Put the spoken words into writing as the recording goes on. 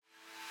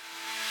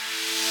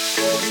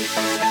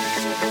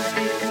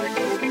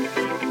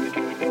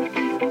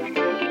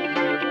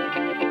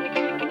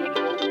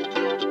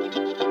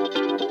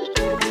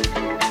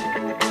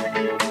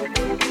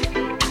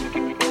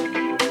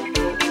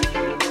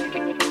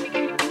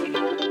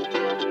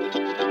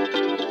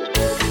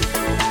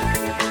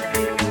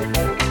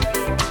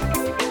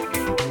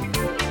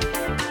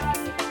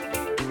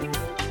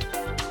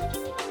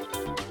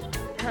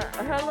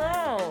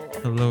Hello.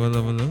 Hello,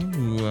 hello,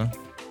 hello.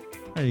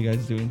 How you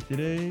guys doing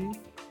today?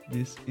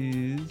 This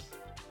is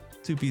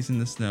Two Peas in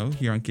the Snow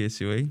here on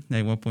KSUA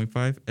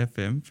 91.5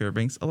 FM,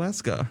 Fairbanks,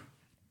 Alaska.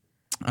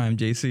 I'm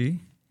JC.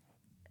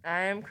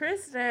 I'm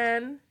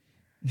Kristen.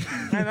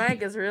 My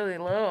mic is really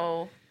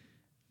low.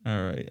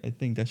 All right, I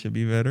think that should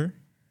be better.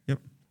 Yep,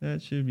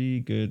 that should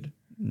be good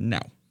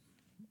now.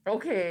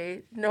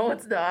 Okay. No,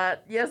 it's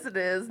not. Yes, it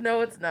is.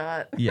 No, it's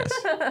not. Yes,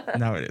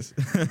 now it is.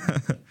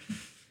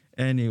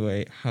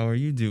 Anyway, how are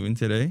you doing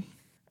today?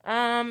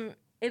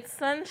 It's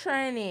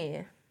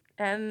sunshiny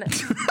and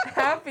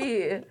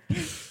happy.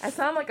 I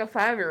sound like a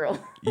 5-year-old.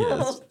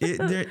 Yes,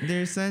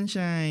 there's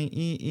sunshine.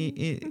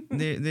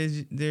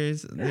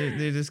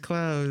 There's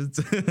clouds.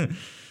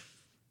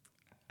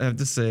 I have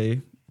to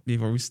say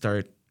before we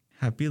start,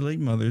 happy late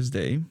Mother's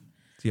Day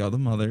to all the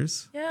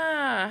mothers.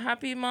 Yeah,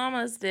 happy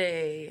Mama's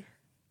Day.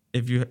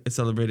 If you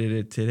celebrated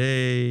it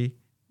today,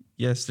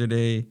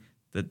 yesterday,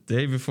 the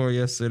day before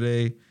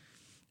yesterday,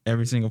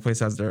 every single place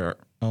has their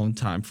own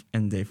time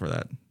and day for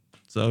that.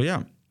 So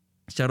yeah,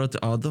 shout out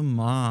to all the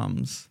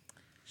moms.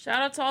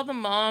 Shout out to all the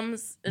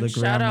moms and The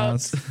shout out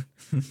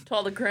grandmas. to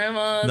all the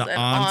grandmas The and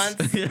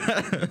aunts. aunts.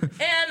 Yeah.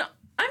 And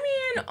I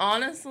mean,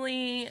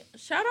 honestly,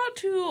 shout out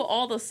to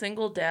all the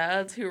single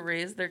dads who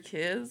raise their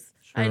kids.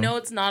 I Sure. know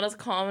it's not as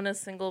common as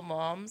single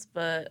moms,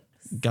 but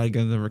Gotta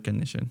give them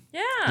recognition.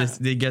 yeah.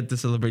 They get to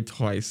celebrate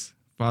twice.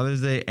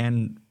 Father's Day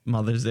and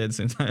Mother's Day at the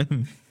same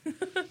time.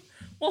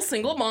 Well,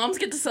 single moms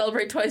get to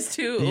celebrate twice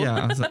too.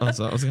 Yeah,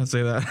 also, I was gonna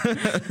say that.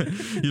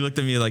 You looked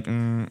at me like,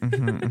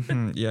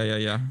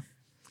 yeah.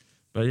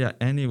 But yeah,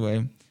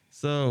 anyway.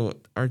 So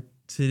our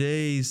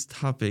today's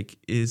topic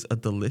is a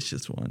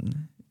delicious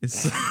one.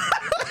 It's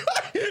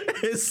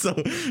it's so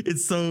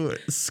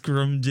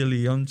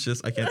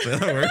scrumdiddlyumptious. I can't say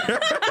that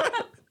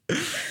word.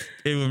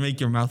 It will make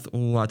your mouth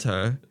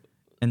water.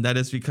 And that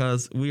is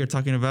because we are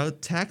talking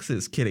about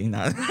taxes. Kidding,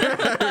 not.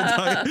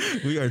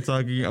 We are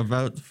talking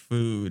about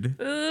food.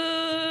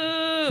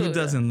 Who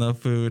doesn't love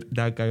food?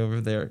 That guy over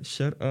there.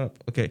 Shut up.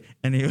 Okay.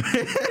 Anyway.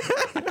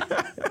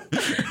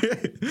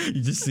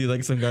 You just see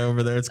like some guy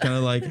over there. It's kind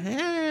of like,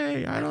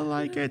 hey, I don't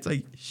like it. It's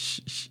like,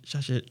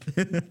 shush it.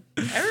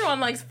 Everyone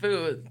likes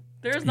food.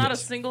 There's not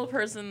Yes. a single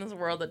person in this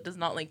world that does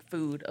not like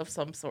food of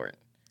some sort.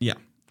 Yeah.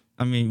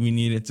 I mean, we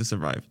need it to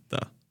survive, duh.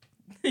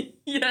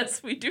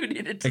 Yes, we do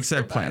need it to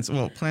Except survive. plants.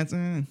 Well, plants,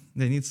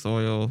 they need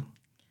soil,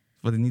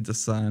 but they need the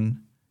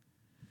sun.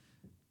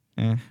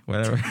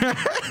 Whatever.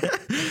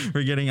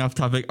 We're getting off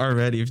topic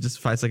already. Just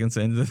 5 seconds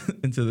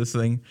into this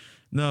thing.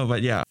 No,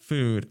 but yeah,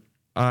 food.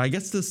 I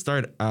guess to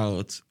start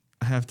out,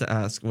 I have to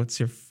ask, what's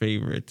your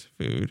favorite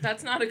food?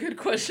 That's not a good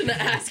question to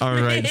ask All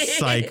me. right,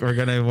 psych. We're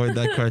gonna avoid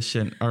that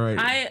question. All right.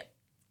 I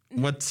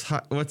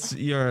What's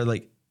your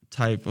like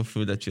type of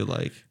food that you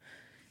like?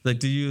 Like,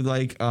 do you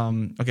like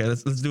Okay,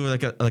 let's do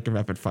like a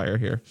rapid fire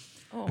here.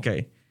 oh.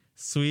 Okay,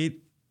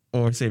 sweet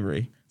or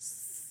savory?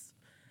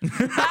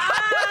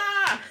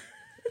 Ah!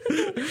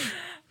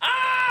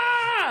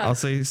 Ah! I'll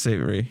say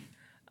savory.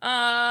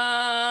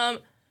 I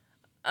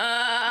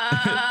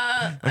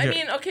Okay.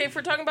 mean, okay, if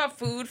we're talking about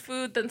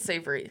food, then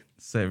savory.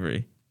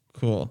 Savory.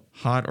 Cool.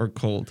 Hot or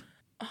cold?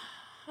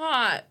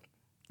 Hot.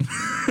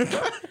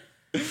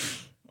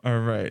 All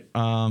right.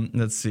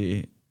 Let's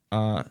see.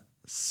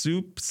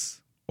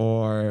 Soups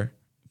or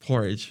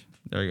porridge?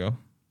 There you go.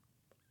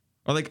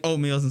 Or like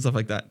oatmeals and stuff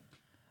like that.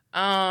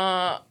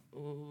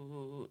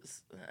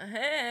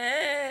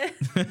 Hey.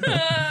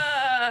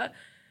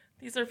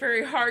 These are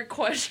very hard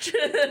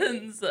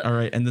questions. All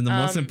right, and then the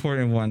most Um,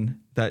 important one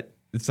that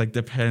it's like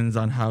depends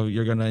on how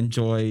you're gonna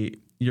enjoy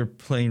your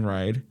plane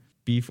ride: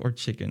 beef or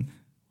chicken.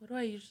 What do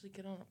I usually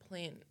get on a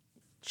plane?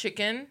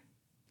 Chicken,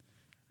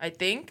 I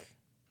think,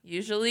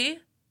 usually.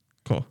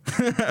 Cool.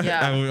 Yeah.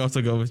 I would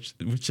also go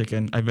with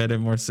chicken. I bet it's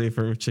more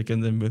safer with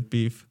chicken than with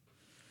beef.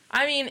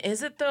 I mean,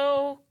 is it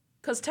though?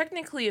 Because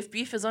technically, if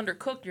beef is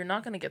undercooked, you're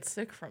not going to get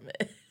sick from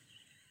it.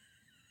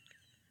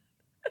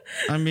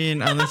 I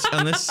mean,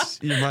 unless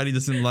your body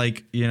doesn't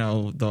like,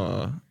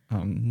 the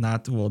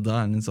not well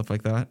done and stuff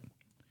like that.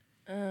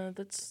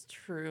 That's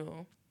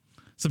true.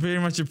 So pretty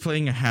much you're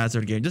playing a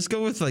hazard game. Just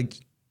go with like,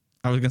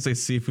 I was gonna say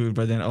seafood,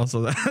 but then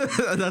also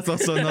that's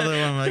also another one.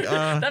 I'm like,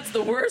 That's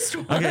the worst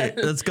one. okay,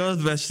 let's go with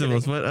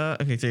vegetables.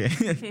 But okay,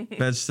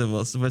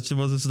 vegetables.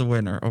 Vegetables is the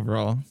winner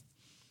overall.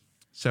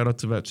 Shout out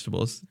to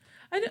vegetables.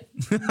 I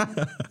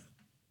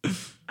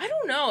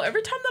don't know.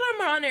 Every time that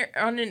I'm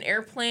on an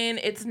airplane,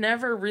 it's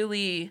never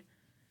really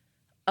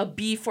a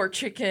beef or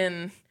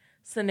chicken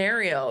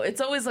scenario.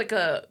 It's always like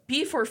a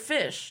beef or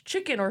fish,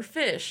 chicken or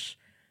fish.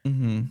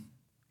 Mm-hmm.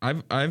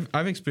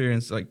 I've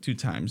experienced like 2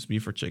 times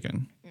beef or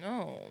chicken.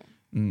 No.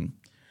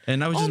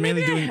 And I was Oh, just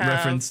mainly maybe I doing have.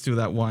 reference to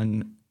that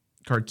one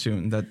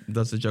cartoon that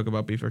does the joke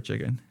about beef or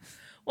chicken.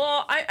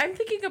 Well, I'm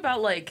thinking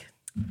about like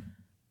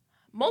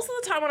most of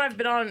the time when I've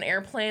been on an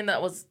airplane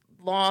that was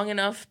long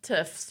enough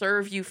to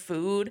serve you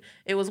food,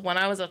 it was when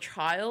I was a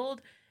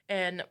child.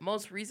 And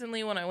most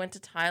recently when I went to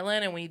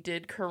Thailand and we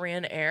did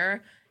Korean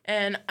Air.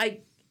 And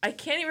I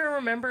can't even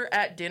remember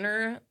at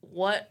dinner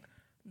what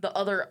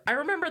I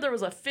remember there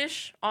was a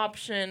fish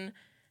option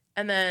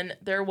and then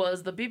there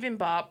was the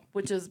bibimbap,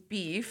 which is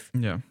beef.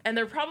 Yeah. And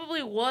there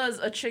probably was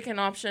a chicken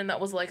option that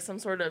was like some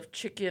sort of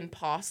chicken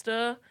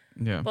pasta.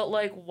 Yeah. But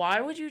like,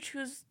 why would you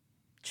choose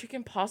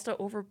chicken pasta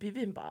over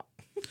bibimbap?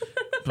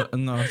 But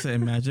no, so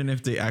imagine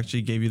if they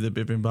actually gave you the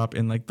bibimbap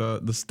in like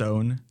the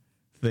stone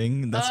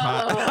thing that's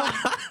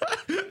hot.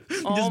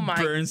 Oh Just my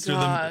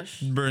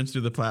gosh. burns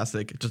through the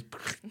plastic. Just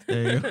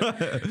there you go.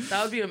 That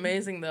would be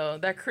amazing though.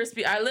 That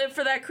crispy. I live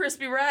for that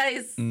crispy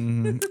rice.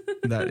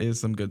 That is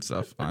some good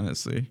stuff,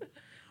 honestly.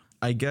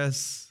 I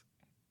guess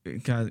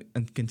kind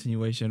of a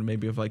continuation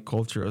maybe of like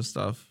cultural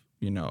stuff.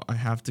 You know, I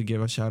have to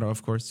give a shout out,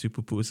 of course, to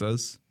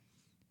pupusas.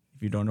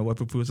 If you don't know what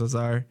pupusas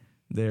are,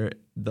 they're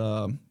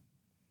the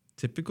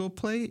typical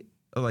plate,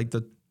 like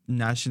the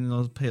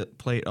national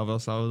plate of El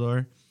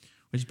Salvador,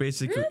 which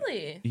basically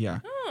Really? yeah,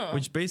 Oh.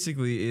 which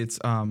basically it's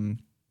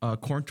a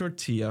corn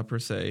tortilla per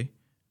se,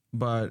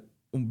 but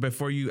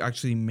before you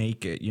actually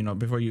make it, you know,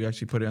 before you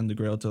actually put it on the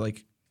grill to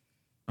like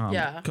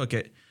cook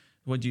it,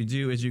 what you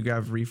do is you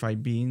grab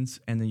refried beans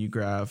and then you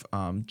grab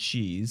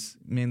cheese.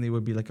 Mainly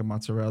would be like a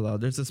mozzarella.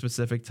 There's a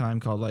specific time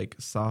called like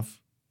soft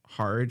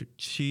hard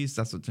cheese.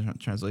 That's the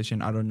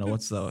translation. I don't know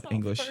what's the Soft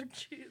English. hard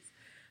cheese.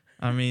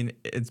 I mean,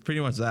 it's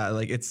pretty much that.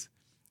 Like it's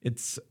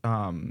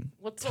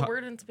What's the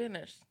word in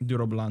Spanish?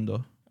 duro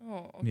blando.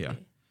 Oh, okay. Yeah.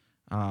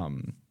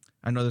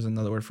 I know there's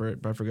another word for it,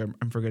 but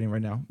I'm forgetting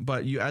right now.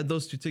 But you add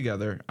those two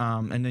together,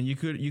 and then you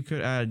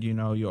could add, you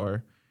know,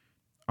 your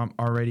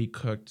already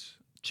cooked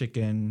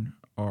chicken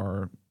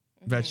or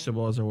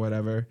vegetables or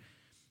whatever.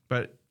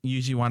 But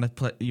usually you want to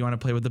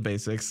play with the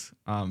basics.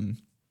 And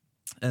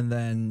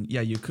then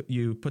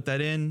you put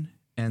that in,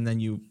 and then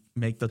you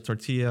make the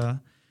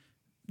tortilla.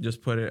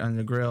 Just put it on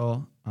the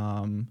grill.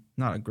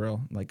 Not a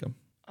grill, like a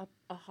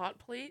hot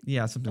plate.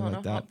 yeah, something On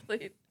like a that. hot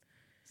plate.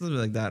 Something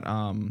like that.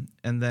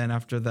 And then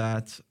after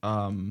that,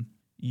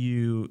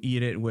 you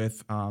eat it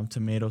with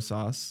tomato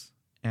sauce,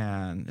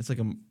 and it's like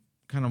a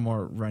kind of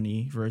more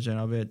runny version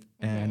of it,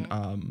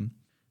 and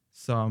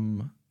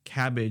some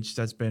cabbage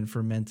that's been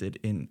fermented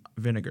in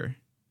vinegar.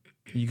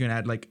 You can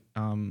add like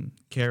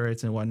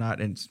carrots and whatnot,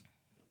 and it's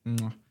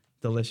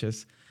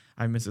delicious.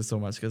 I miss it so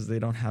much because they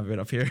don't have it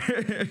up here.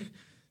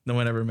 No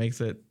one ever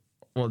makes it.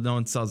 Well, no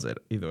one sells it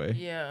either way.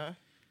 Yeah.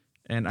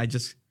 And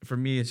for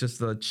me, it's just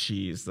the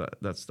cheese.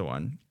 That's the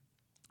one.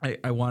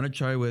 I want to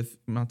try with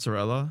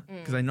mozzarella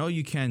because I know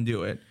you can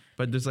do it,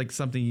 but there's like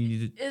something you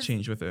need to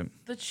change with it.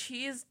 The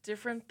cheese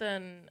different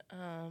than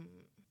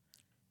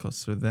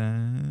Closer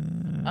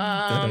than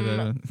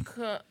like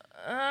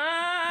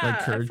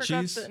curd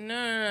cheese?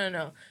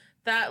 No.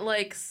 That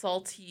like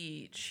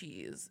salty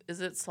cheese.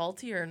 Is it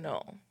salty or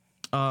no?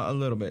 A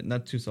little bit,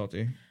 not too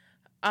salty.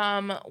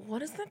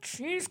 What is that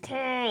cheese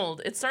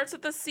called? It starts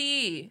with a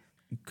C.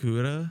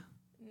 Cura?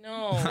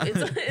 No,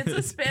 it's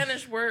a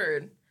Spanish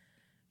word.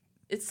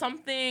 It's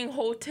something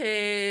hote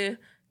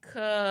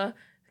ka.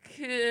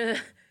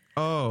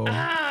 Oh.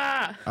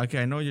 Ah.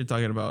 Okay, I know what you're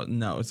talking about.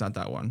 No, it's not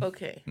that one.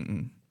 Okay.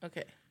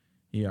 Okay.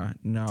 Yeah,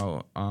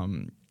 no.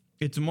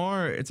 It's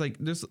like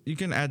this. You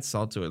can add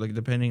salt to it, like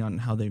depending on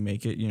how they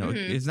make it. You know,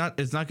 it's not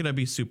gonna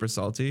be super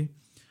salty,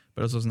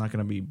 but also it's not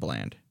gonna be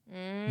bland.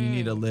 You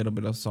need a little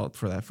bit of salt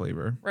for that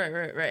flavor.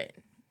 Right.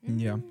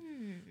 Yeah.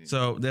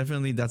 So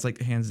definitely that's like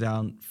hands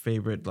down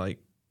favorite like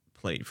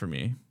plate for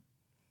me.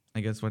 I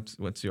guess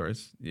what's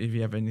yours? If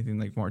you have anything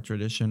like more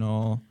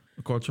traditional,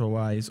 cultural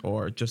wise,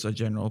 or just a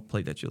general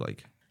plate that you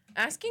like.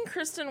 Asking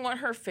Kristen what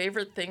her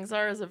favorite things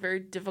are is a very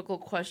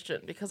difficult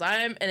question because I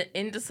am an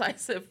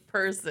indecisive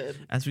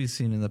person. As we've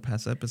seen in the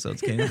past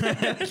episodes, kidding. And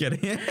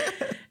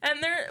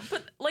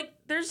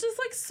there's just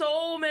like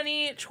so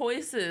many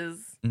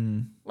choices.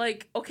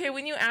 Like, okay,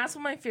 when you asked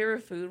what my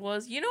favorite food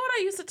was, you know what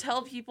I used to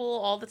tell people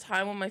all the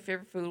time what my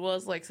favorite food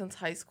was, like since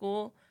high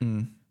school?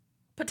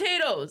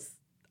 Potatoes.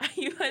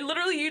 You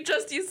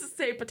just used to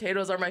say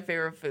potatoes are my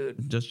favorite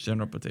food. Just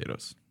general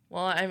potatoes.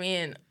 Well, I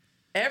mean,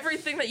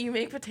 everything that you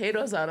make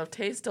potatoes out of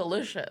tastes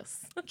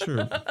delicious.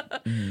 True.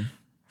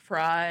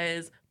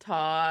 Fries,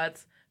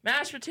 tots,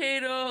 mashed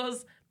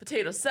potatoes,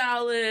 potato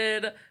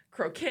salad,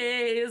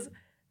 croquets,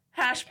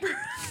 hash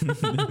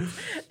browns,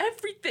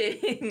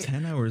 everything.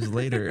 10 hours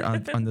later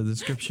on the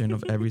description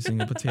of every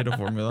single potato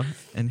formula.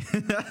 And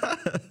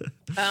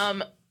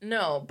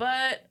No,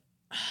 but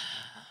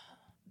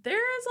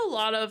there is a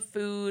lot of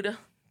food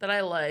that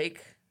I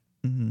like.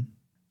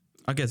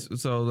 I guess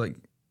so. Like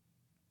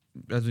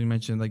as we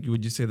mentioned, like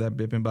would you say that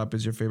bibimbap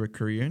is your favorite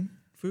Korean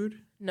food?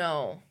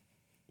 No.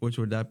 Which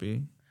would that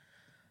be?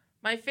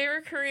 My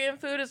favorite Korean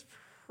food is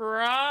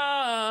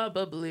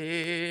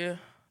probably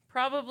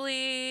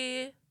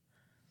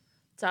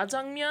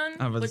jjajangmyeon,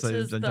 I was about to which say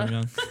is the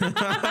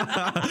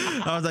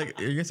jjajangmyeon. I was like,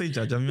 you're gonna say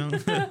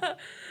jjajangmyeon?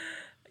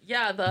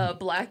 yeah, the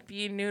black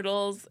bean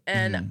noodles.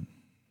 And Mm.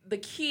 the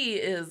key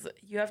is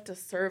you have to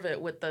serve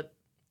it with the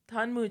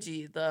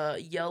tanmuji,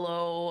 the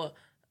yellow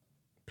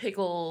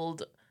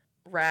pickled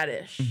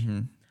radish.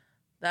 Mhm.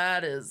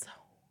 That is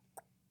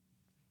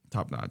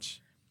Top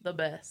notch. the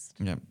best.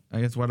 Yeah.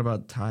 I guess what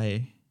about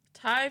Thai?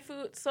 Thai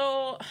food.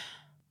 So,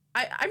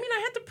 I mean, I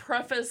had to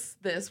preface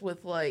this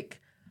with like,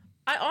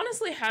 I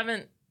honestly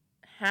haven't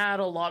had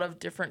a lot of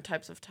different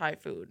types of Thai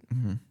food.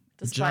 Mhm.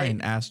 Despite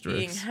Giant asterisk.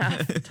 being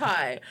half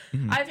Thai.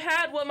 Mhm. I've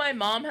had what my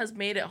mom has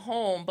made at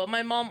home, but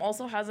my mom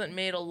also hasn't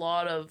made a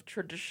lot of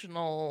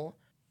traditional,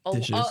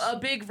 Dishes. a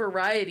big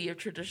variety of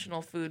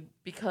traditional food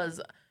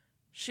because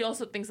she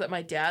also thinks that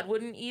my dad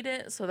wouldn't eat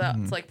it. So that's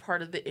Mhm. like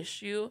part of the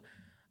issue.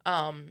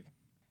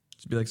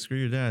 Just be like, screw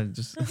your dad.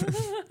 Just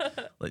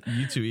let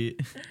you two eat.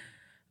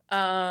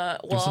 Well,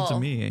 some to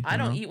me, I you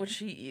don't know? eat what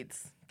she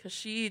eats because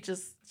she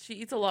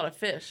eats a lot of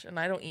fish and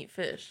I don't eat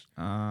fish.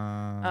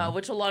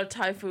 Which a lot of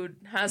Thai food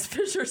has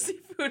fish or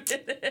seafood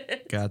in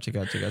it. Gotcha.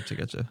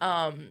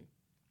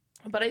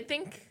 But I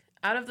think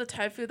out of the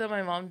Thai food that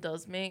my mom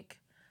does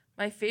make,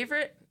 my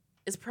favorite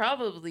is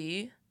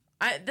probably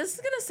this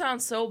is gonna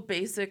sound so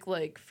basic,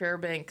 like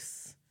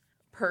Fairbanks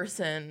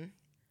person.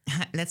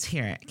 Let's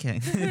hear it. Okay.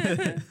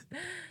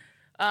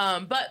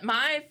 But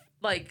my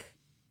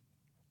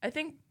I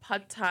think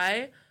pad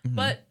Thai,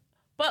 but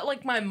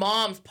like my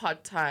mom's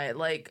pad Thai.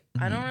 Like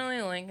I don't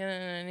really like it in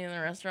any of the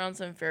restaurants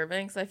in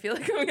Fairbanks. I feel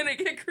like I'm gonna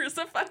get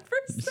crucified for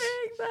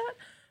saying that.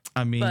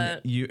 I mean,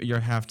 But- you're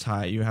half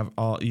Thai. You have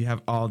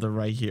all the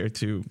right here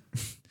to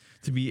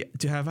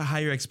have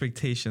higher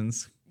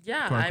expectations.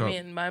 Yeah, Quote, I unquote.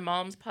 mean, my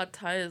mom's pad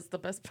Thai is the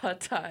best pad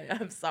Thai.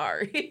 I'm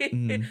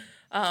sorry.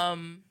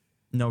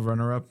 No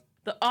runner up.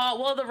 The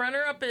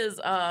runner up is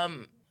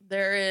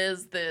there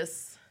is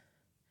this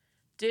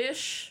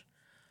dish.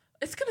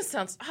 It's gonna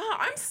sound.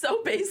 I'm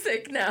so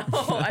basic now.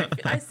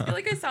 I feel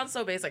like I sound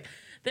so basic.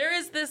 There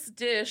is this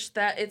dish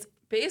that it's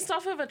based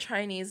off of a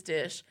Chinese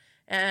dish,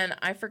 and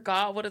I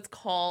forgot what it's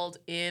called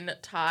in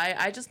Thai.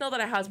 I just know that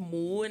it has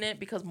mu in it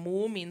because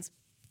mu means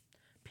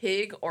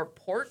pig or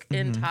pork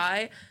in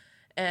Thai,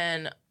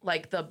 and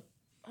like no.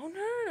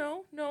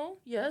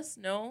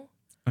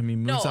 I mean,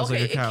 moo No, sounds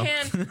okay, like a cow. it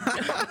can.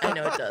 I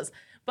know it does,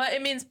 but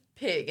it means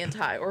pig in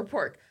Thai or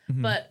pork.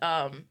 But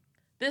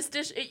this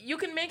dish, you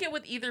can make it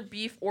with either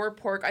beef or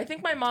pork. I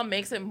think my mom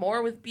makes it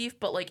more with beef,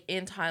 but like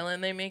in Thailand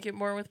they make it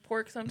more with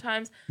pork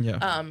sometimes.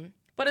 Yeah.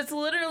 But it's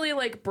literally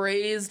like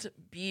braised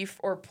beef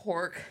or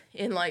pork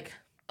in like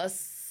a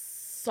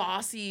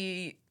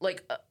saucy,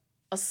 like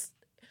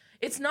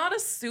it's not a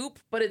soup,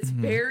 but it's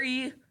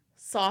very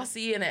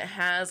saucy and it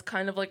has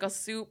kind of like a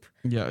soup.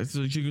 Yeah.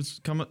 So you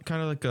kind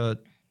of like a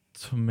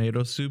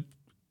tomato soup,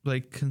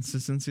 like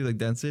consistency, like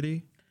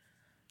density.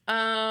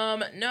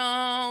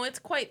 No, it's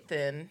quite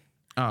thin.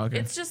 Oh, okay.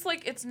 It's just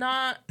like it's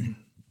not.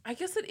 I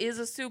guess it is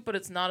a soup, but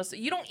it's not a soup.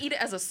 You don't eat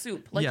it as a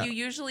soup. Like Yeah. you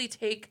usually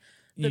take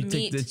the you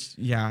meat.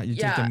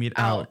 take the meat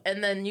out.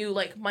 and then you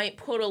like might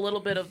put a little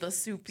bit of the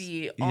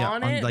soupy Yeah,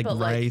 on it, like but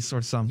rice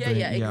or something.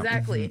 yeah,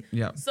 exactly.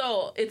 Yeah.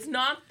 So it's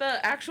not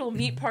the actual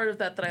meat part of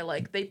that I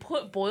like. They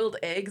put boiled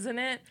eggs in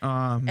it,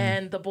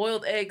 and the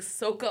boiled eggs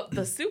soak up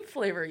the soup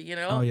flavor, you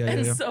know. Oh, yeah,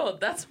 and yeah. so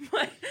that's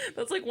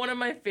like one of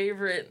my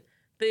favorite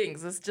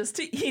things is just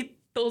to eat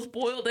those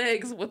boiled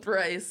eggs with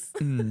rice.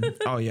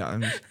 Oh yeah.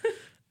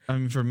 I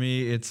mean, for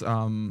me, it's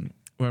when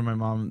my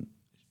mom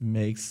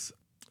makes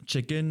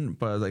chicken,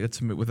 but like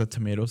with a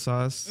tomato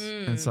sauce.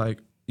 And it's like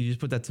you just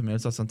put that tomato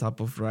sauce on top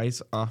of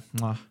rice.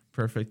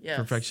 Perfect, Yes.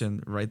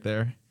 perfection right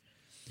there.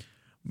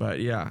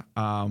 But yeah,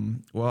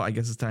 well, I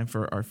guess it's time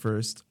for our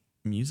first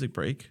music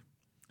break.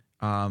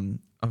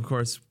 Of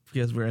course,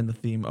 because we're in the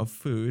theme of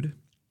food,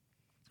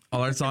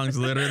 all our songs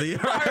literally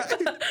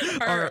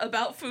are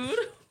about food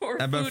or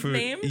about food food.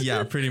 named.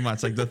 Yeah, pretty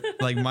much.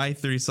 Like my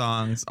 3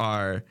 songs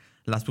are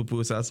Las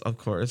Pupusas, of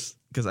course,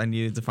 because I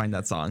needed to find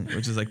that song,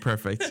 which is like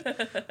perfect.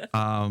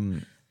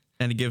 And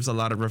it gives a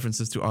lot of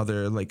references to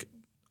other like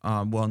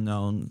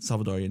well-known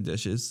Salvadorian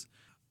dishes.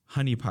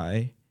 Honey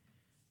pie,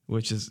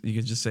 which is, you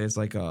could just say it's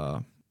like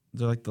they're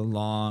like the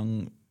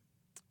long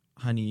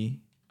honey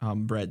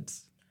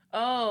breads.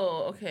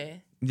 Oh,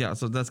 okay. Yeah,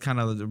 so that's kind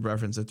of the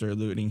reference that they're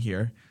alluding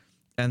here.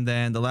 And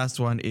then the last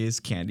one is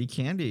candy,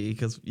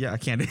 because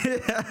candy.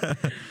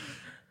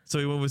 So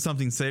we went with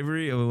something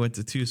savory and we went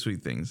to 2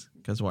 sweet things,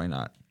 because why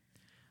not?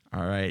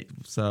 All right,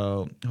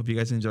 so hope you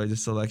guys enjoyed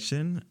this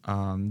selection.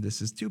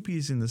 This is 2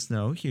 Peas in the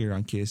Snow here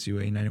on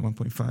KSUA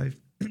 91.5.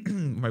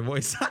 My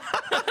voice.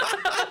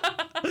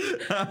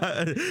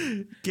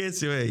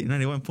 KSUA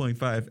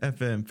 91.5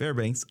 FM,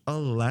 Fairbanks,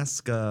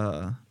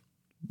 Alaska.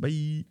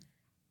 Bye.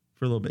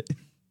 For a little bit.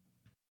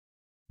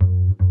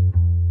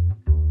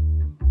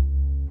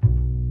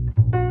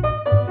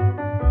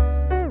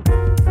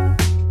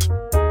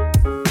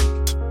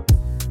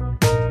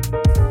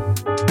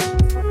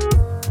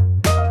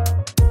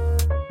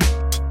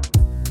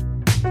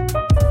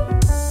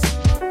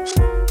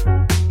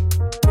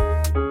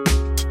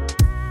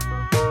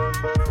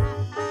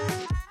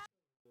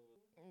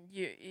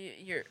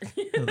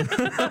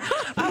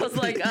 I was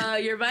like,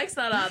 your mic's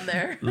not on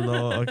there.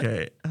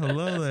 Okay.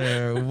 Hello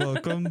there.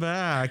 Welcome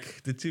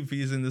back to Two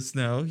Peas in the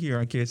Snow here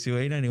on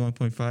KSUA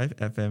 91.5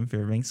 FM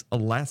Fairbanks,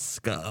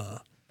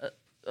 Alaska.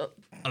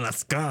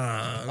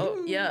 Alaska.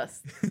 Oh,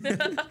 yes.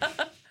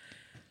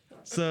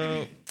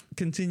 So,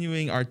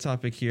 continuing our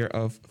topic here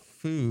of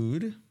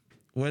food,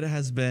 what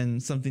has been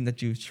something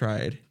that you've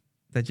tried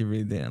that you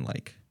really didn't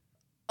like?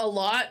 A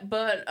lot,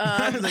 but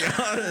don't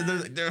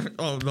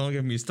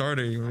get me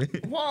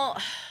started. well,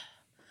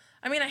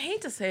 I mean, I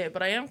hate to say it,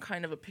 but I am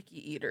kind of a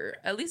picky eater.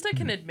 At least I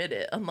can admit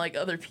it, unlike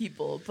other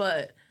people.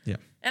 But Yeah.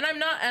 and I'm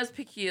not as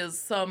picky as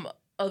some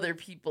other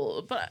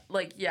people, but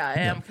like, yeah, I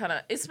am kind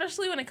of,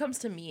 especially when it comes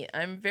to meat.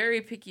 I'm very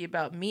picky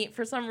about meat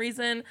for some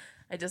reason.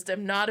 I just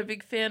am not a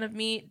big fan of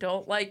meat.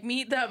 Don't like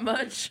meat that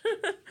much.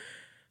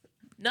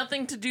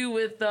 Nothing to do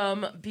with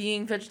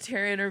being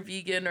vegetarian or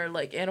vegan or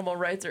like animal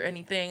rights or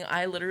anything.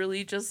 I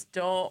literally just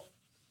don't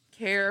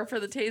care for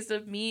the taste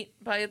of meat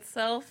by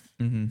itself.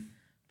 Mm-hmm.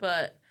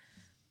 But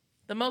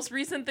the most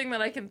recent thing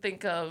that I can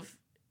think of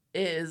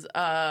is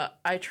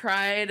I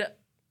tried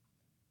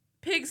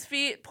pig's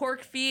feet,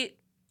 pork feet.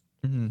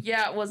 Mm-hmm.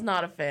 Yeah, was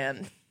not a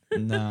fan.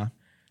 Nah.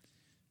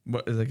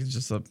 What is like? It's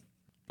just a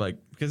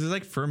because it's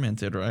like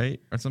fermented, right,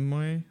 or some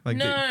way. Like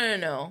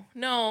No,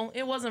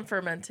 it wasn't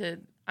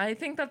fermented. I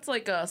think that's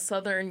like a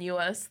southern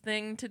U.S.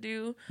 thing to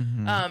do.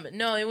 Mm-hmm.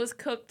 No, it was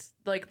cooked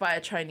like by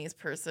a Chinese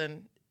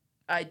person.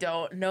 I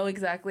don't know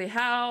exactly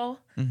how.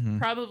 Mm-hmm.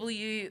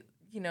 Probably,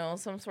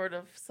 some sort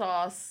of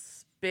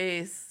sauce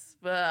base,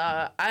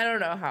 but I don't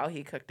know how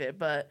he cooked it.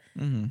 But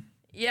Mm-hmm.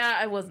 yeah,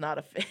 I was not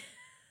a fan.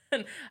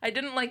 I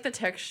didn't like the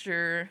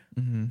texture.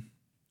 Mm-hmm.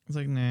 It's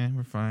like, nah,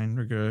 we're fine,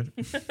 we're good.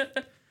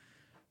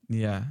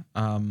 Yeah.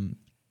 I was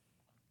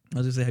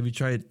gonna say, have you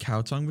tried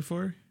cow tongue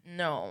before?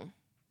 No.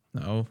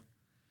 No.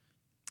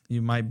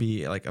 You might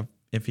be like a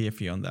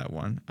iffy on that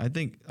one. I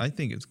think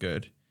it's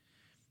good.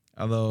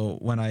 Although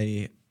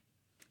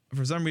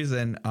for some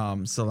reason,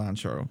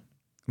 cilantro,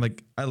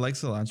 like I like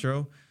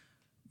cilantro,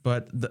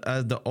 but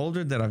the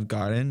older that I've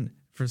gotten,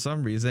 for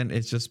some reason,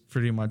 it's just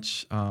pretty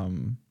much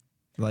because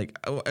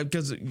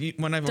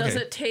when Does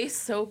it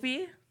taste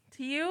soapy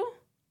to you?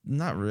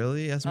 not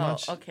really as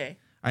much. Oh, okay.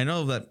 I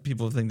know that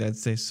people think that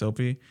it tastes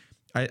soapy.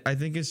 I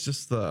think it's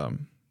just the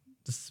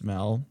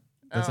smell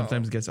that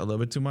sometimes gets a little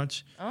bit too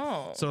much.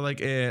 Oh. So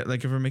like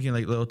if we're making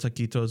like little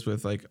taquitos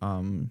with like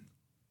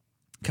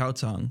cow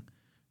tongue,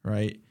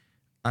 right?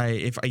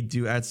 If I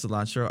do add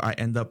cilantro, I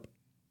end up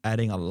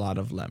adding a lot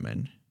of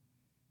lemon.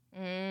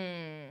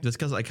 Just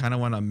because I kind of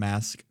want to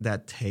mask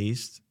that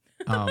taste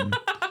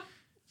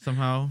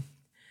somehow.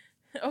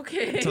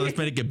 Okay. So let's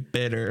make it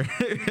bitter.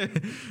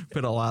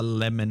 Put a lot of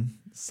lemon,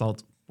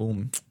 salt,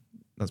 boom.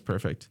 That's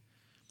perfect.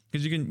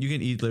 Because you can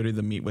eat literally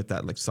the meat with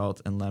that, like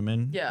salt and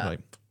lemon. Yeah.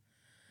 Like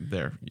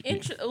there.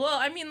 Well,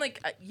 I mean,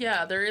 like,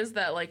 yeah, there is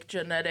that like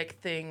genetic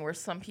thing where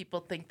some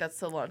people think that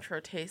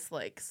cilantro tastes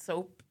like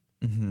soap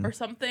or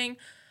something.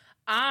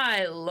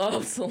 I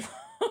love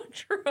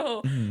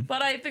cilantro,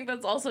 but I think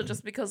that's also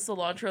just because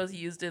cilantro is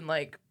used in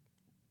like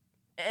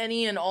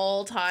any and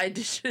all Thai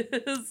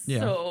dishes. Yeah.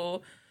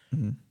 So,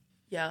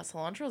 yeah,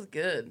 cilantro is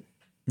good.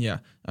 Yeah,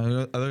 I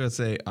was gonna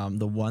say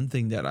the one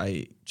thing that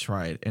I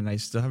tried and I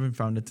still haven't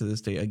found it to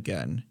this day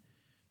again.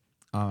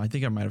 I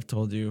think I might have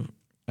told you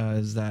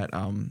is that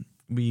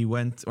we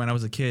went when I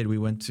was a kid. We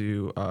went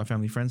to a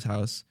family friend's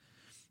house,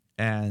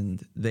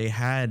 and they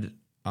had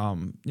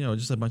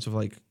just a bunch of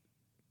like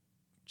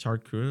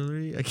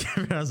charcuterie. I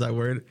can't pronounce that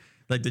word.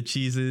 Like the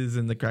cheeses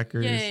and the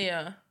crackers.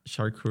 Yeah.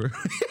 Charcuterie.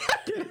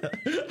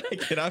 I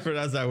cannot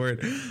pronounce that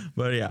word,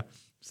 but yeah.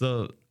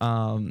 So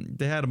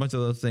they had a bunch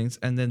of those things,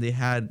 and then they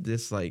had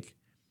this like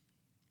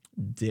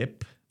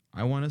dip,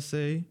 I want to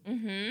say.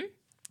 Mm-hmm.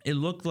 It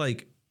looked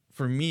like,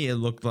 for me, it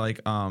looked like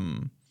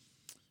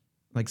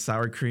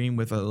sour cream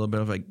with a little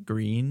bit of like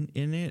green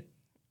in it.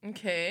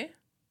 Okay.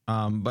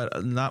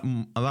 But not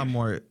a lot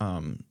more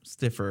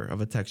stiffer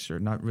of a texture,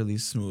 not really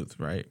smooth,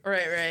 right?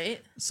 Right.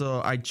 So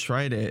I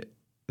tried it.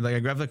 Like I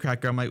grabbed the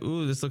cracker, I'm like,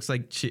 ooh, this looks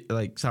like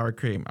sour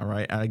cream. All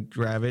right, I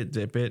grab it,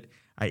 dip it,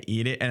 I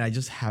eat it, and I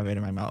just have it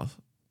in my mouth.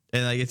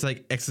 And like it's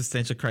like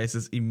existential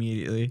crisis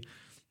immediately,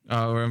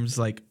 where I'm just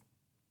like,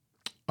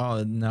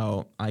 oh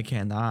no, I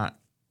cannot.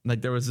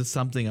 Like there was just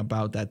something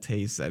about that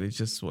taste that it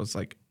just was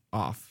like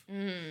off.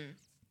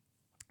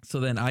 So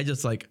then I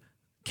just like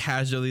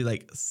casually got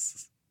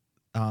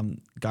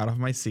off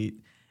my seat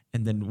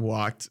and then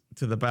walked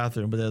to the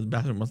bathroom, but the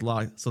bathroom was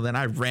locked. So then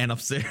I ran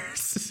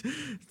upstairs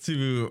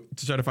to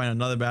try to find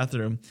another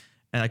bathroom,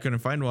 and I couldn't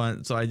find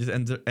one. So I just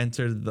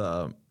entered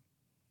the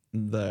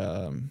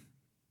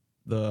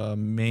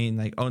main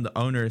the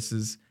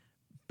owner's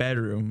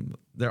bedroom,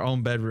 their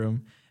own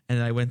bedroom,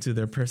 and I went to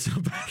their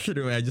personal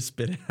bathroom and I just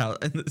spit it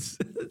out in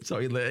the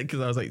toilet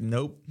because I was like,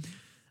 nope,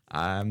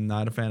 I'm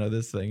not a fan of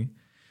this thing.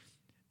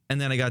 And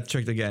then I got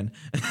tricked again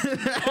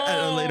at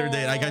a later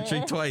date. I got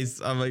tricked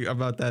twice. I'm like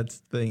about that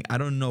thing. I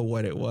don't know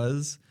what it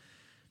was.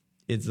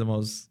 It's the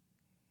most,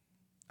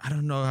 I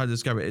don't know how to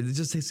describe it. It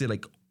just tasted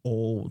like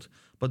old.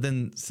 But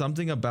then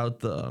something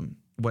about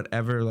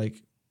whatever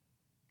like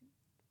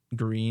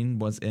green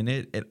was in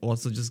it, it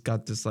also just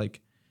got this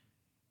like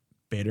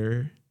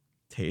bitter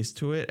taste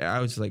to it. I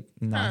was just like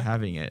not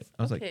having it.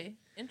 I was like,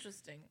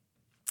 interesting.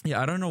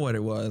 yeah, I don't know what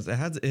it was. It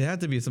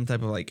had to be some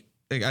type of like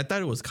I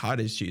thought it was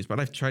cottage cheese, but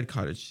I've tried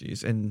cottage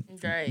cheese and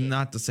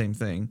not the same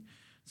thing.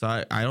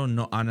 So I don't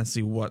know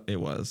honestly what it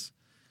was.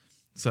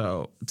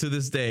 So to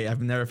this day,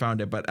 I've never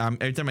found it. But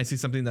every time I see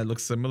something that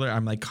looks similar,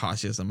 I'm like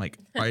cautious. I'm like,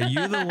 are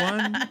you the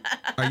one?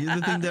 Are you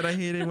the thing that I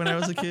hated when I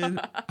was a kid?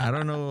 I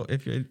don't know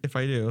if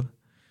I do.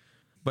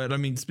 But I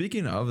mean,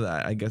 speaking of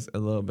that, I guess a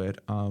little bit.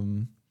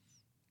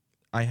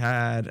 I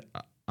had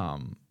I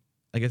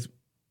guess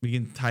we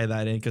can tie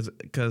that in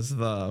because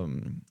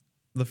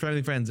the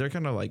family friends, they're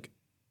kind of like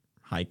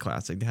high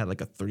class. Like they had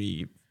like a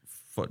 3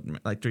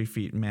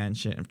 feet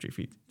mansion,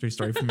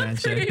 3-story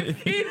mansion. 3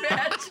 feet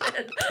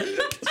mansion.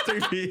 3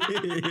 feet.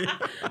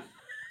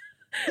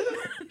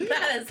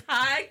 That is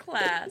high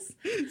class.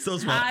 So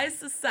small. High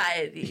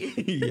society.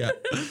 Yeah.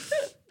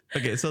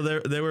 Okay, so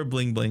they were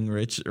bling bling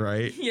rich,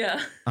 right?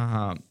 Yeah.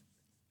 I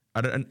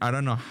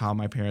don't know how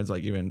my parents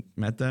like even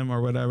met them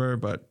or whatever,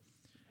 but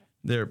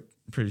they're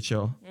pretty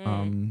chill.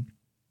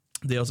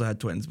 They also had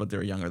twins, but they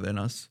were younger than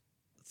us.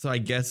 So I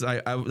guess I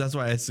that's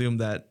why I assumed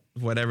that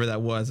whatever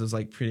that was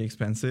like pretty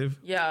expensive.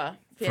 Yeah,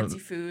 fancy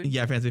food.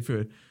 Yeah, fancy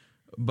food.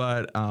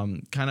 But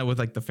kind of with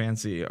like the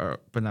fancy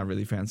but not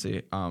really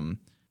fancy.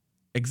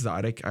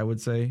 Exotic, I would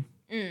say.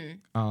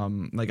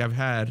 Like I've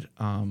had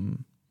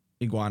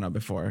iguana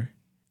before.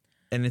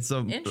 And it's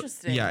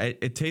interesting. Yeah,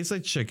 it tastes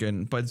like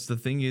chicken, but the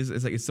thing is,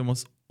 it's like it's the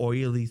most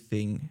oily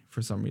thing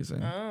for some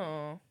reason.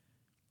 Oh.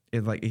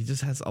 It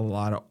just has a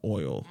lot of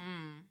oil.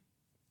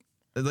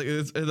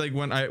 It's like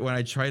when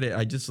I tried it,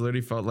 I just literally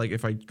felt like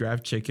if I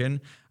grabbed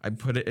chicken, I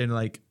put it in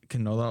like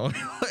canola oil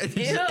and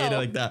just ate it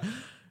like that.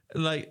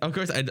 Like, of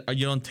course,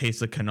 you don't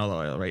taste the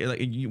canola oil, right? Like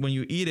when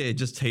you eat it, it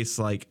just tastes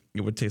like it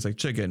would taste like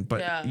chicken,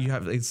 but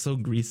it's so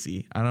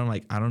greasy. I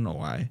don't know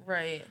why.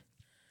 Right.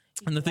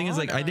 And the thing is,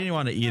 like, I didn't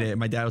want to eat it.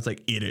 My dad was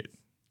like, "Eat it."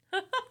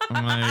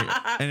 I'm like,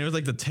 and it was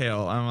like the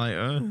tail. I'm like,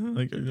 I don't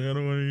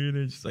want to eat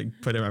it. Just like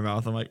put it in my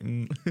mouth. I'm like,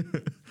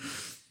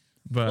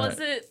 But was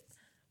it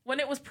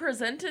when it was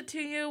presented to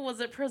you? Was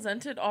it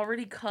presented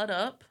already cut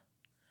up,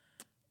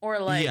 or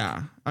like?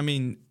 Yeah, I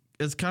mean,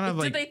 it's kind of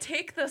like. Did they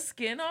take the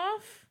skin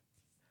off?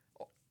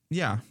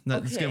 Yeah,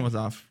 the skin was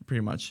off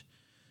pretty much.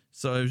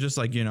 So it was just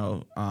like, it's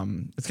kind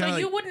of like,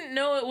 you wouldn't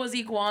know it was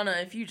iguana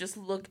if you just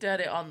looked at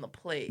it on the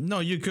plate. No,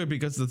 you could,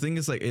 because the thing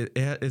is like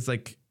it's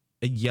like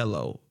a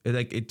yellow.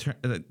 Like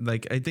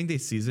I think they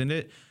seasoned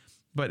it,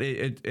 but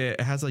it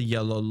has a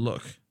yellow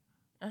look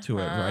to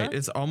it, right?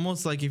 It's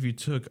almost like if you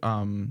took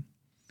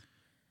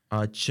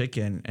a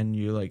chicken and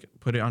you like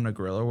put it on a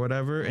grill or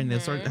whatever, and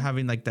it starts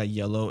having like that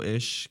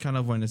yellowish kind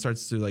of when it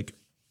starts to like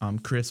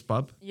crisp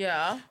up.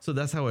 Yeah. So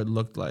that's how it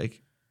looked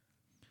like.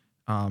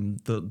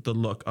 The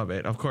look of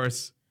it, of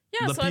course.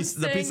 Yeah,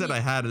 the piece that I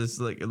had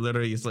is like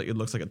literally, it's like it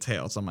looks like a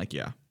tail. So I'm like,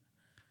 yeah.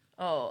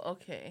 Oh,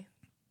 okay.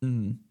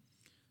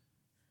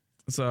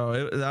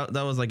 So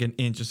that was like an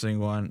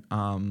interesting one.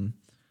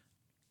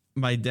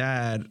 My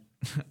dad,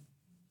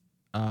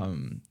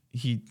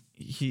 he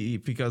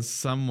because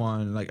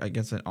someone, like I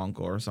guess an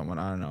uncle or someone,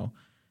 I don't know,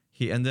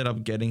 he ended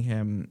up getting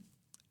him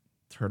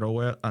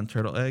turtle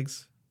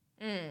eggs.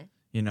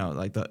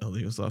 Like the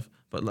illegal stuff,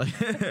 but like.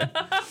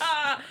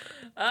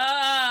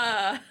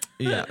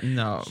 Yeah,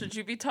 no. Should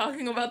you be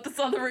talking about this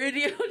on the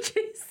radio,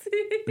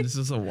 JC? This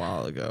is a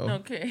while ago.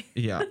 Okay.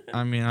 Yeah,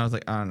 I mean, I was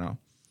like, I don't know.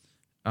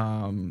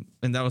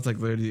 And that was like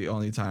literally the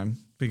only time,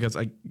 because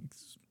it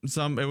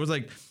was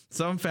like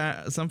some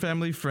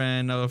family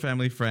friend of a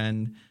family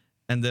friend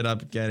ended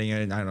up getting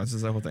it. And I don't know, it's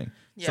just the whole thing.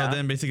 Yeah. So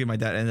then basically my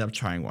dad ended up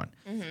trying one.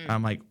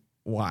 I'm like,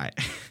 why?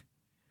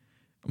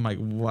 I'm like,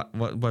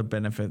 what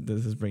benefit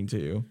does this bring to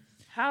you?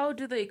 How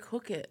do they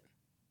cook it?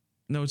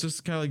 No, it's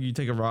just kind of like you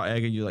take a raw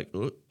egg and you like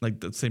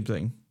the same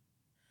thing.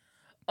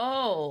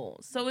 Oh,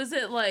 so is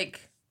it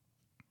like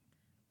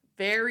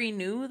very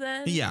new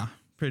then? Yeah,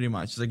 pretty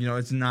much. Like,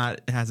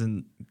 it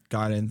hasn't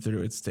gotten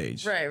through its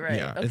stage. Right.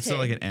 Yeah, okay. It's still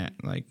like an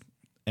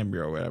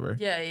embryo or whatever.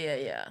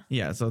 Yeah.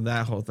 Yeah, so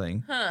that whole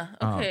thing. Huh,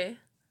 okay.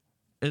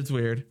 It's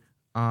weird.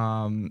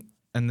 And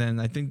then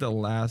I think the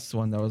last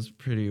one that was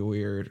pretty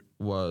weird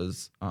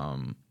was,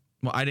 well,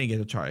 I didn't get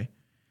to try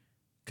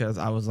because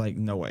I was like,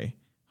 no way,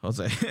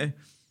 Jose.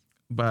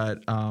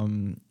 But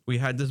we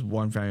had this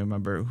one family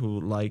member who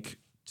drank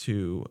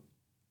turtle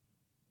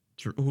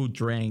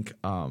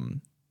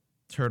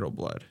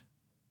blood.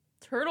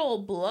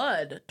 Turtle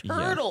blood.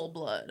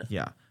 Blood.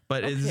 Yeah,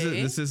 but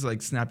this is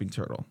like snapping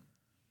turtle.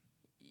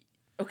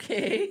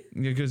 Okay.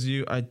 Because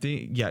I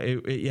think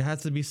it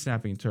has to be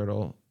snapping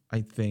turtle.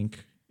 I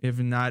think if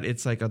not,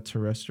 it's like a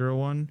terrestrial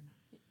one.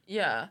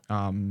 Yeah.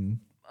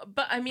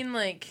 But I mean,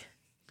 like,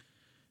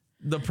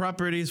 the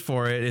properties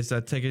for it is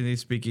that technically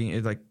speaking,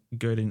 it's like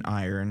good in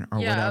iron or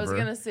whatever. Yeah, I was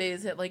gonna say,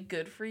 is it like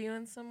good for you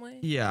in some way?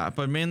 Yeah,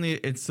 but mainly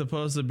it's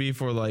supposed to be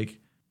for like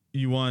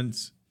you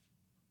want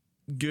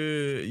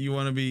good. You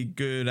want to be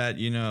good at,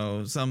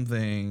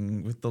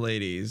 something with the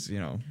ladies,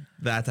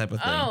 that type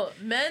of thing. Oh,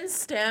 men's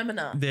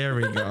stamina. There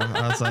we go.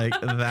 I was like,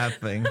 that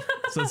thing.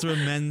 So it's with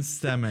men's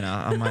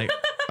stamina. I'm like,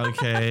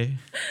 okay.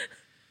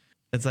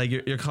 It's like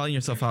you're calling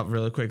yourself out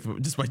really quick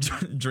just by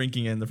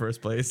drinking it in the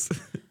first place.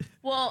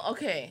 Well,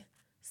 okay.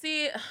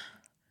 See,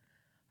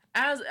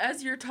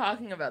 as you're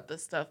talking about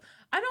this stuff,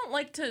 I don't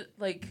like to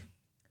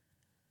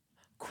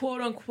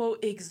quote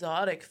unquote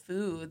exotic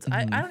foods.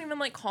 I don't even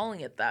like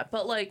calling it that,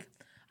 but like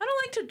I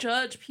don't like to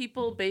judge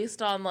people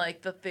based on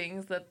like the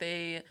things that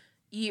they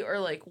eat or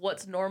like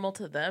what's normal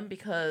to them,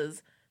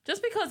 because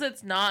just because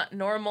it's not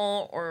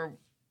normal or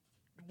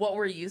what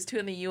we're used to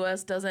in the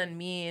US doesn't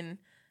mean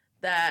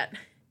that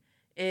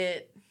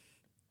it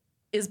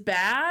is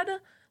bad.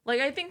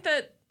 Like I think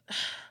that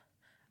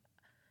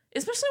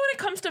especially when it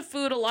comes to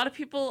food, a lot of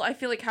people I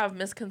feel like have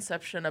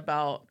misconception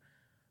about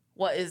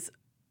what is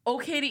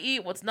okay to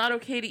eat, what's not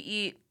okay to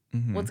eat,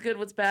 what's good,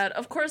 what's bad.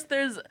 Of course,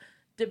 there's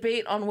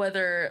debate on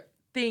whether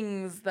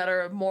things that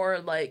are more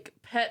like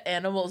pet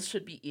animals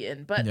should be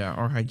eaten. But yeah,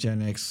 or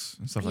hygienics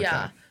and stuff like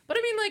that. But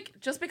I mean, like,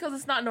 just because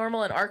it's not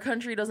normal in our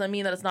country doesn't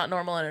mean that it's not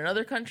normal in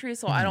another country.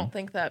 So I don't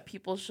think that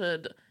people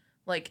should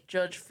like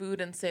judge food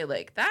and say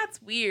like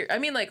that's weird. I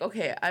mean, like,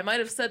 okay, I might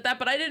have said that,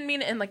 but I didn't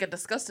mean it in like a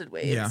disgusted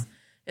way. Yeah.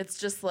 It's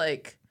just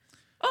like,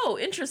 oh,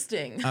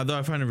 interesting. Although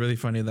I find it really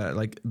funny that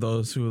like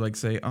those who like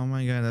say, "Oh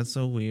my god, that's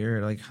so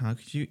weird. Like, how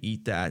could you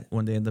eat that?"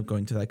 When they end up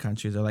going to that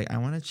country, they're like, "I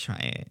want to try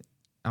it."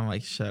 I'm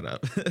like, "Shut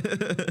up."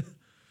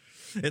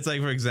 It's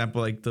like, for example,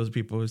 like those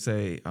people who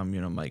say,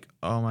 I'm like,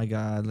 "Oh my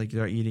god, like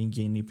they're eating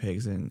guinea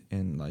pigs in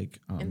like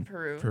In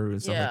Peru.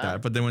 and stuff like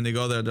that." But then when they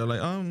go there, they're like,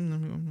 "Oh,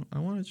 I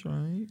want to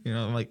try."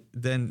 Like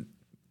then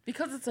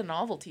Because it's a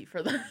novelty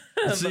for them.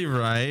 see,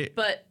 right?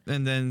 But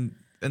And then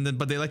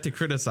but they like to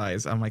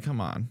criticize. I'm like, come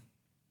on,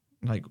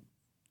 like,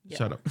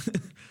 shut up.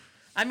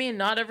 I mean,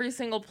 not every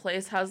single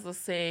place has the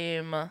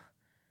same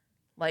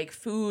like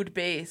food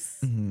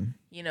base.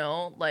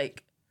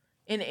 Like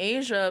in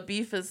Asia,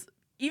 beef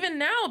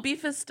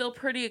is still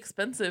pretty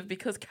expensive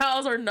because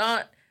cows are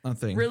not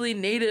Nothing really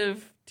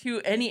native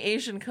to any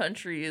Asian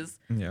countries.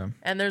 Yeah.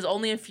 And there's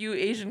only a few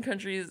Asian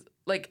countries,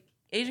 like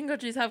Asian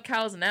countries have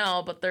cows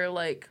now, but they're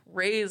like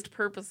raised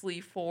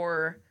purposely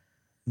for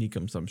Meat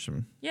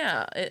consumption.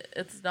 Yeah,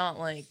 it's not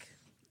like,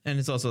 and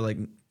it's also like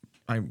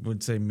I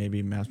would say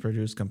maybe mass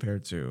produced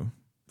compared to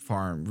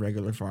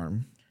regular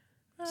farm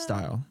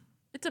style.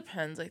 it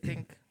depends. I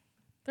think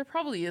there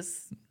probably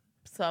is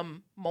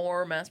some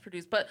more mass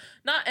produced, but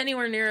not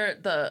anywhere near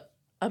the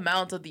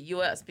amount of the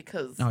US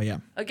because Oh yeah.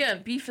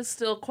 again, beef is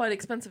still quite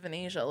expensive in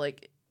Asia.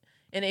 Like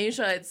in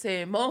Asia, I'd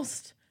say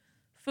most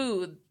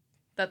food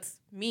that's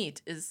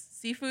meat is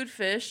seafood,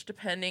 fish,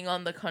 depending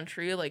on the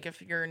country, like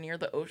if you're near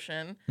the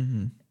ocean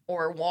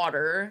or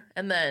water,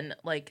 and then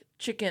like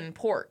chicken,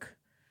 pork.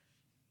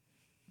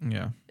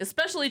 Yeah.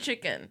 Especially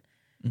chicken.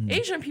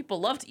 Asian people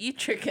love to eat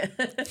chicken.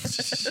 I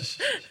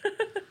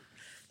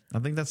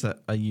think that's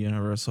a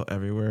universal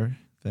everywhere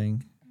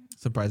thing,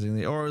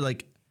 surprisingly, or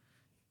like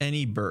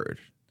any bird,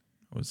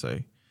 I would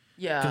say.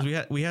 Yeah.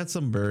 Because we had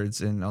some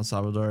birds in El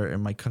Salvador,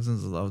 and my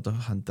cousins loved to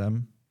hunt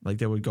them. Like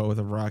they would go with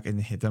a rock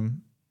and hit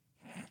them,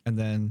 and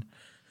then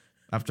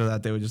after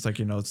that they would just like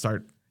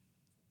start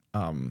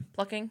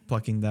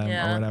plucking them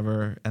or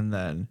whatever, and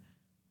then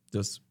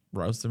just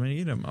roast them and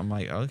eat them. I'm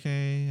like,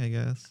 okay, I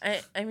guess.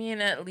 I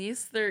mean, at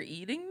least they're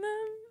eating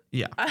them.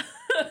 Yeah.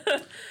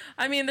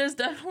 I mean, there's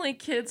definitely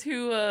kids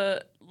who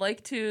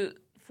like to,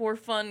 for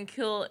fun,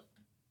 kill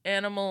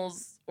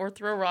animals or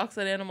throw rocks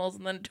at animals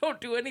and then don't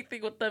do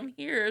anything with them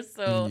here.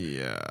 So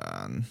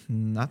yeah,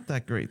 not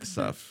that great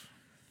stuff.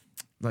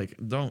 Like,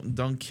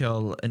 don't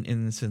kill an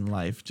innocent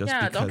life just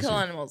because. Don't kill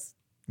animals.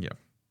 Yeah.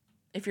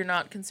 If you're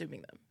not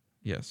consuming them.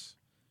 Yes.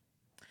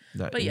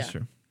 That is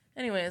true.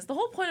 Anyways, the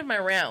whole point of my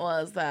rant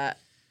was that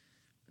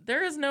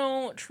there is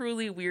no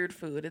truly weird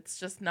food. It's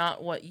just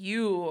not what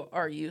you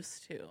are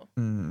used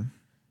to.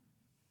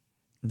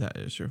 That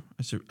is true.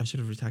 I should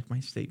have retracted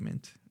my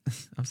statement.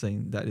 I'm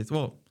saying that is,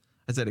 well,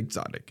 I said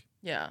exotic.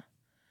 Yeah.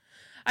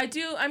 I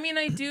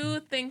do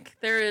think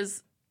there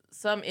is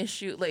some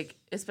issue, like,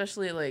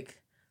 especially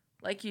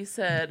like you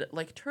said,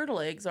 like turtle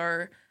eggs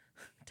are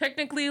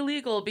technically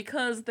illegal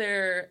because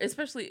they're,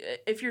 especially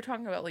if you're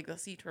talking about like the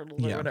sea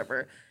turtles or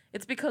whatever,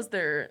 it's because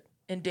they're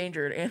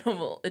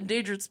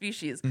endangered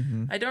species.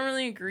 I don't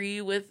really agree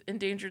with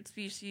endangered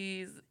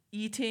species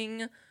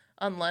eating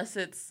unless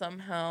it's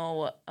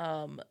somehow,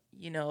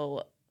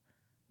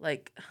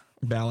 like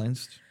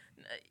balanced.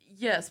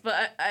 Yes, but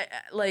I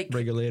like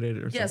regulated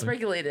or yes, something.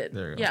 regulated.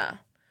 There you go. Yeah.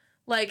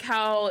 Like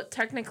how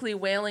technically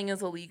whaling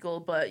is illegal,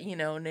 but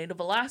Native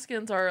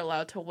Alaskans are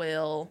allowed to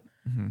whale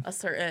a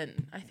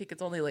certain, I think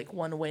it's only like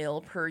one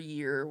whale per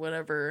year,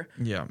 whatever.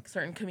 Yeah.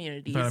 Certain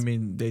communities. But I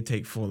mean, they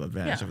take full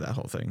advantage of that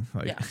whole thing.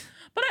 Like, yeah.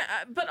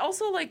 But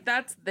also like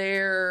that's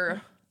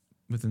their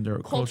within their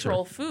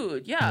cultural culture.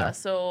 food. Yeah.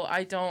 So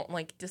I don't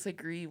like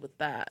disagree with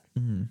that.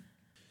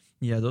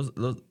 Yeah, those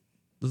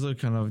are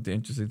kind of the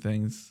interesting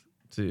things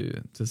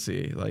to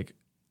see. Like,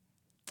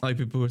 like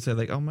people would say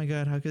like, oh my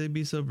god, how could they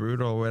be so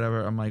brutal or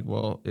whatever. I'm like,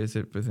 well, is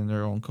it within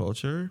their own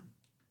culture?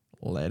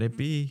 Let it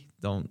be.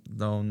 Don't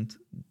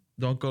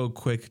go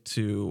quick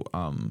to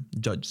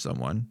judge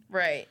someone.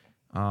 Right.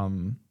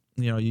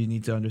 You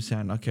need to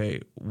understand,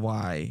 okay,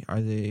 why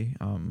are they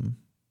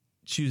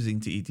choosing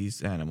to eat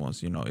these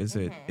animals? Is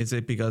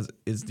it because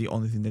it's the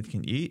only thing they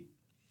can eat?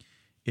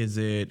 Is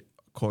it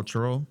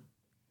cultural,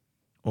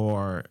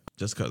 or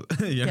just because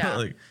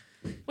like?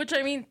 Which,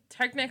 I mean,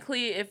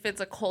 technically, if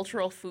it's a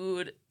cultural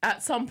food,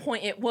 at some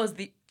point it was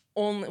the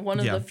only one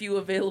of the few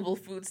available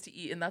foods to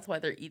eat, and that's why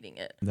they're eating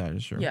it. That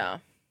is true. Yeah.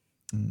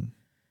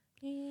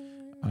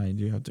 I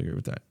do have to agree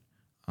with that.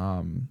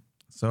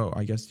 So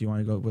I guess, do you want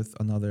to go with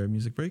another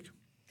music break?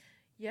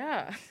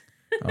 Yeah.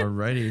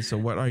 Alrighty. So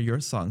what are your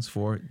songs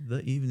for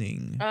the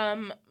evening?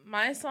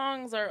 My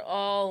songs are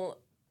all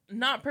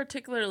not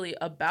particularly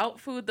about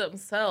food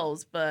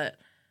themselves, but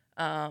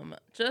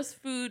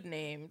just food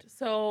named.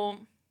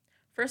 So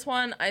first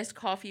one, Iced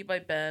Coffee by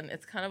Ben.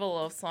 It's kind of a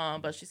love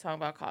song, but she's talking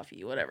about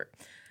coffee, whatever.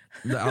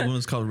 The album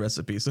is called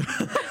Recipes.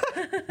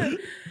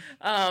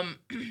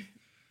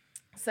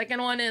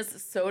 Second one is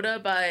Soda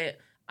by,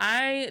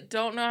 I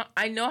don't know.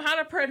 I know how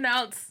to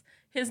pronounce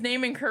his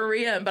name in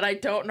Korean, but I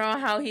don't know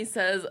how he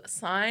says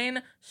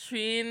sign,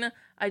 Shin.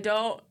 I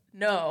don't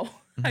know.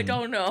 I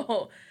don't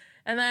know.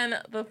 And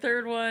then the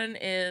third one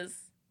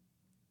is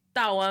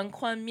大碗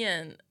宽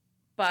面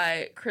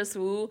by Chris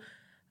Wu,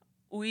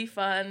 Ui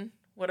Fan,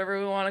 whatever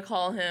we want to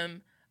call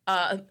him.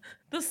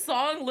 The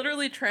song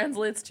literally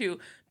translates to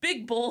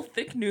big bowl,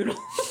 thick noodle.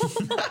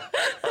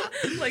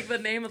 Like the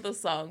name of the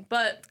song.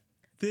 But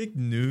thick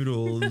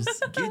noodles.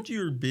 Get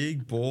your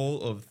big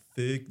bowl of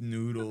thick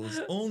noodles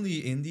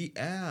only in the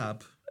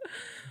app.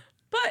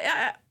 But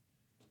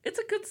it's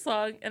a good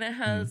song, and it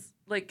has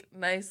like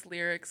nice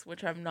lyrics,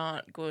 which I'm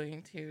not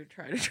going to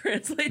try to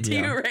translate to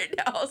you right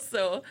now.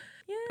 So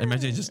yeah.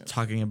 Imagine just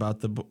talking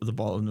about the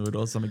ball of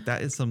noodles. I'm like,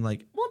 that is some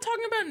like. Well,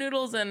 talking about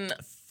noodles and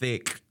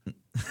thick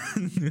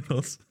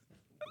noodles.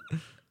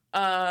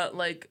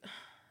 Like,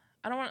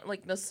 I don't want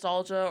like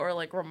nostalgia or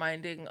like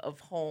reminding of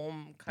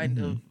home, kind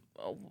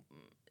of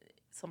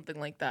something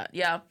like that.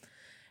 Yeah.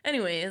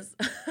 Anyways,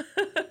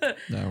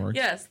 that works.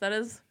 Yes, that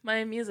is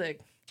my music.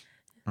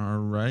 All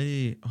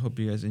right. Hope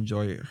you guys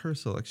enjoy her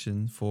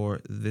selection for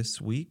this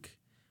week.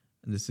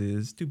 This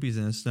is Two Peas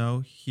in the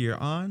Snow here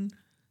on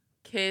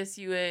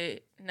KSUA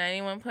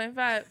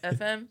 91.5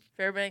 FM,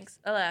 Fairbanks,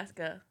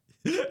 Alaska.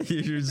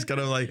 You're just kind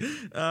of like,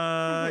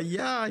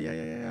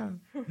 yeah.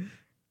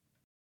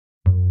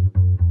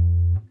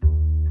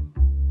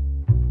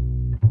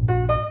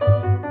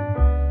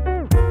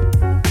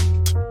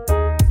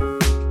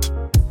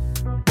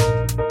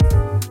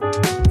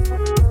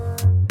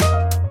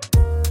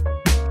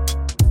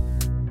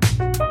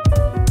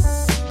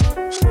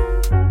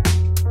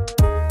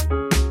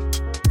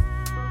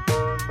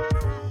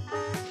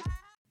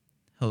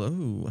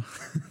 Hello.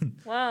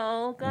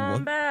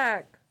 Welcome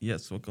back.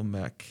 Yes, welcome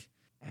back.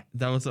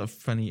 That was a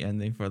funny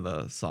ending for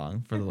the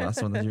song, for the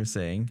last one that you're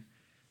saying.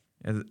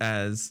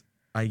 As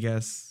I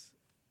guess,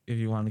 if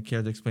you want to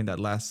care to explain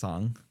that last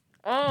song,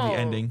 the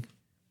ending.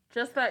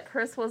 Just that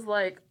Chris was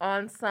like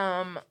on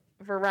some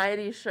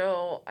variety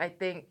show. I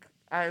think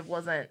I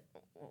wasn't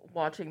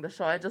watching the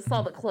show. I just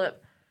saw the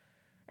clip.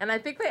 And I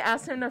think they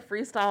asked him to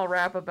freestyle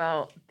rap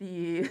about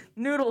the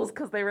noodles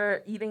because they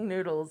were eating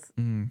noodles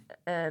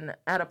and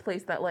at a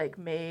place that like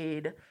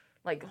made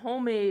like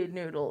homemade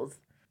noodles.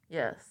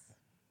 Yes.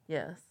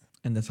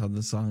 And that's how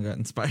the song got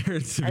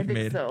inspired to be made. I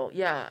think so,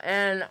 yeah.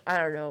 And I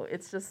don't know.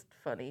 It's just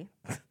funny.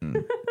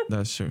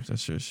 That's true.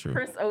 That's true.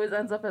 Chris always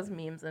ends up as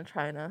memes in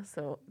China,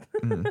 so.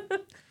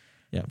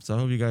 Yeah, so I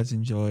hope you guys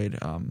enjoyed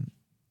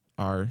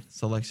our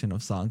selection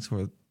of songs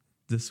for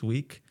this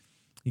week.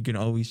 You can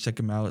always check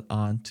them out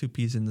on Two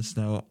Peas in the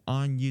Snow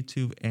on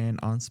YouTube and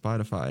on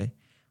Spotify.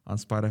 On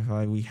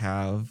Spotify, we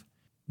have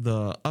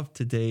the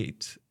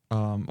up-to-date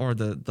or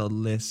the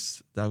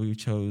list that we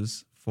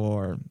chose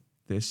for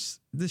this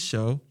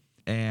show,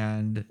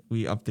 and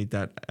we update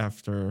that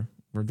after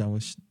we're done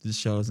with the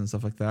shows and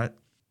stuff like that.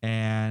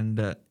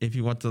 And if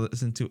you want to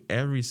listen to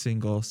every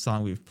single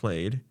song we've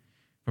played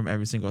from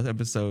every single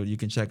episode, you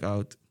can check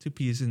out Two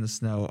Peas in the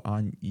Snow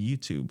on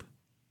YouTube.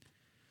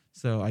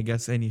 So I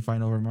guess any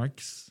final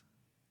remarks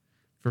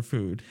for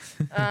food?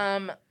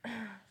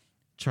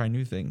 Try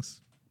new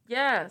things.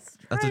 Yes,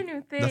 try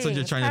new things. That's what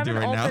you're trying to do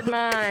right now. Have an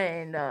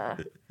open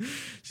mind.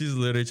 She's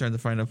literally trying to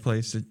find a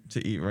place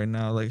to eat right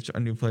now, like a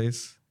new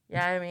place.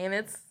 Yeah, I mean,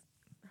 it's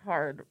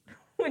hard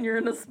when you're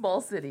in a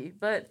small city.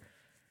 But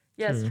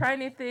yes, True. Try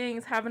new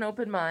things, have an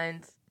open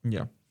mind.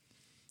 Yeah.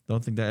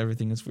 Don't think that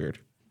everything is weird.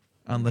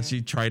 Unless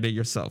you tried it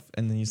yourself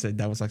and then you said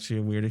that was actually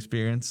a weird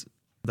experience.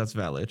 That's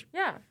valid.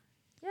 Yeah.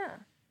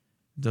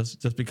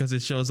 Just because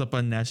it shows up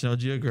on National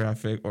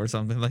Geographic or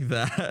something like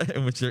that,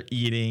 in which they're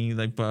eating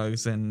like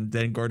bugs, and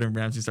then Gordon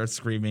Ramsay starts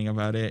screaming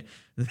about it,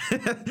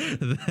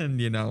 then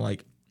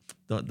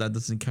that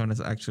doesn't count as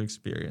an actual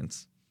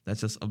experience.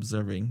 That's just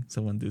observing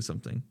someone do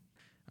something.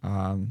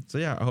 So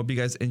yeah, I hope you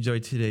guys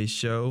enjoyed today's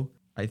show.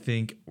 I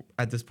think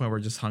at this point we're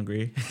just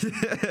hungry.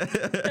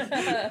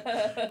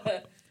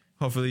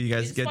 Hopefully you You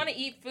guys just get want to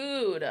eat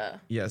food.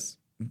 yes.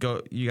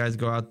 You guys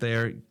go out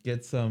there,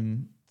 get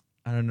some,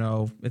 I don't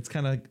know, it's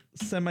kind of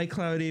semi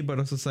cloudy but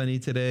also sunny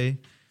today.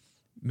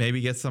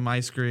 Maybe get some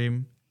ice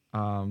cream.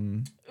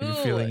 If you're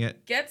feeling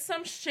it. Get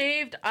some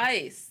shaved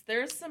ice.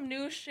 There's some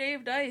new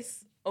shaved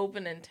ice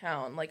open in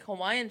town, like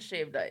Hawaiian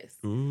shaved ice.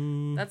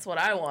 Ooh. That's what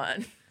I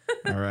want.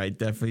 All right,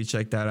 definitely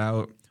check that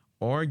out.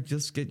 Or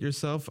just get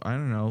yourself, I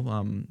don't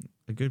know,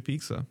 a good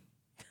pizza.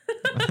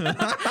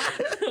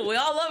 We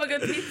all love a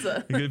good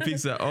pizza. A good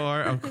pizza.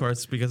 Or, of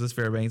course, because it's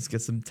Fairbanks,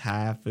 get some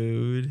Thai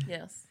food.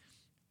 Yes.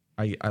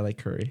 I like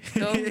curry.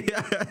 Go,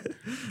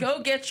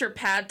 go get your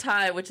pad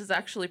thai, which is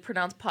actually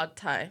pronounced pad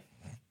thai.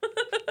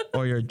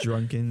 Or your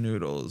drunken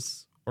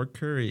noodles. Or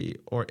curry.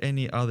 Or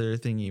any other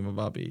thingy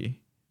mababi.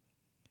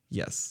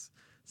 Yes.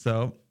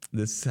 So,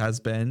 this has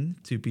been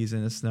Two Peas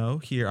in the Snow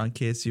here on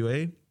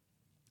KSUA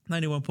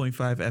 91.5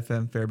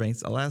 FM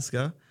Fairbanks,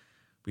 Alaska.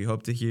 We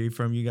hope to hear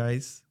from you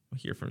guys. Oh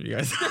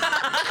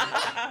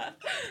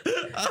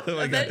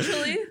my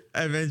Eventually.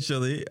 God.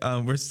 Eventually.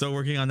 We're still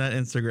working on that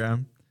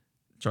Instagram.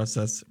 Trust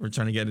us. We're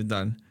trying to get it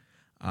done.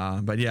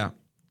 But yeah,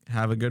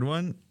 have a good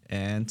one.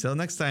 And until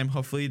next time,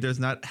 hopefully there's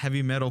not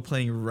heavy metal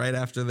playing right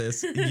after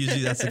this.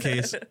 Usually that's the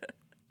case.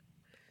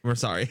 We're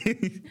sorry.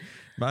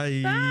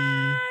 Bye.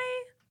 Bye.